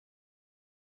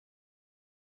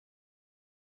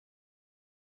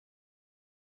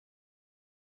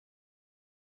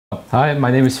Hi,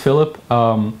 my name is Philip.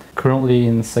 Currently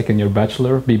in second year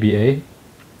Bachelor, BBA.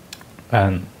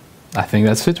 And I think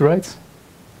that's it, right?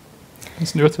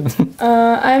 Let's do it.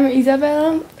 I'm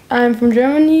Isabel. I'm from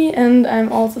Germany and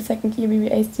I'm also second year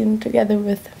BBA student together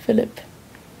with Philip.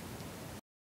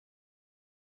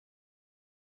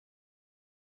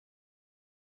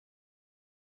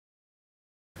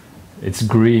 It's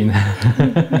green.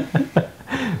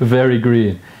 Very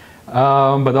green.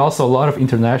 But also a lot of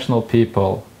international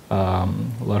people. A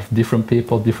lot of different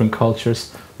people, different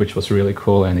cultures, which was really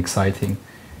cool and exciting.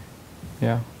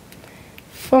 Yeah.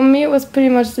 For me, it was pretty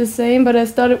much the same, but I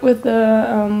started with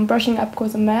the brushing up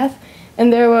course in math,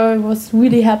 and there I was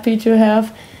really happy to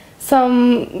have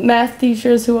some math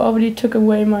teachers who already took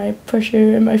away my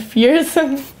pressure and my fears.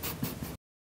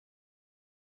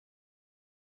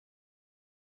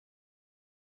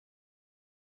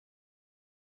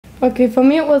 Okay, for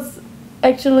me it was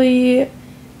actually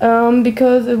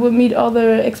because it would meet all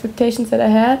the expectations that I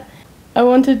had. I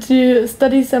wanted to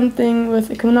study something with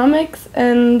economics,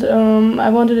 and I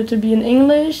wanted it to be in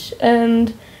English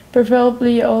and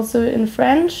preferably also in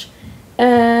French.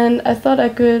 And I thought I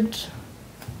could,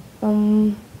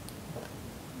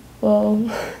 well,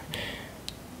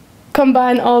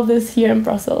 combine all this here in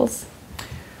Brussels.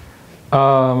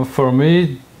 For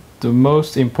me, the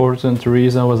most important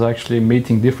reason was actually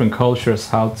meeting different cultures,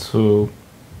 how to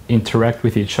interact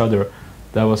with each other.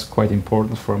 That was quite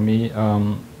important for me.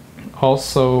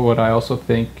 Also, what I also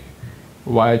think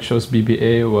why I chose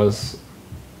BBA was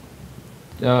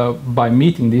by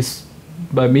meeting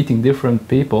different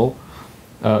people,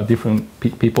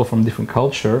 people from different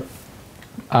culture,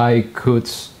 I could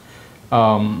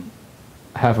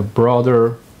have a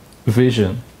broader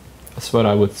vision. That's what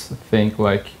I would think.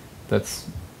 Like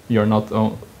you're not,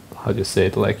 how do you say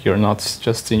it? Like you're not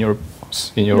just in your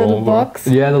own box.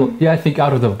 Yeah, I think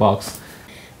out of the box.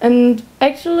 And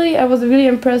actually, I was really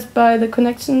impressed by the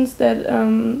connections that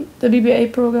the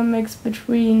BBA program makes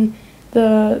between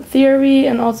the theory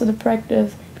and also the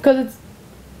practice. Because it's,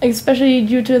 especially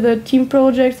due to the team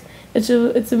projects, it's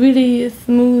a really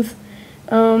smooth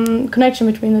connection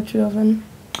between the two of them.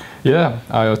 Yeah,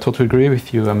 I totally agree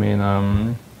with you. I mean,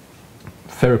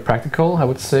 very practical, I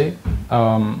would say.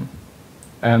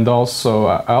 And also,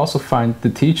 I also find the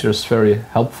teachers very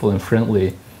helpful and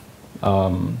friendly.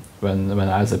 When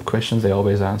I ask them questions, they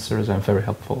always answer, and very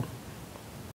helpful.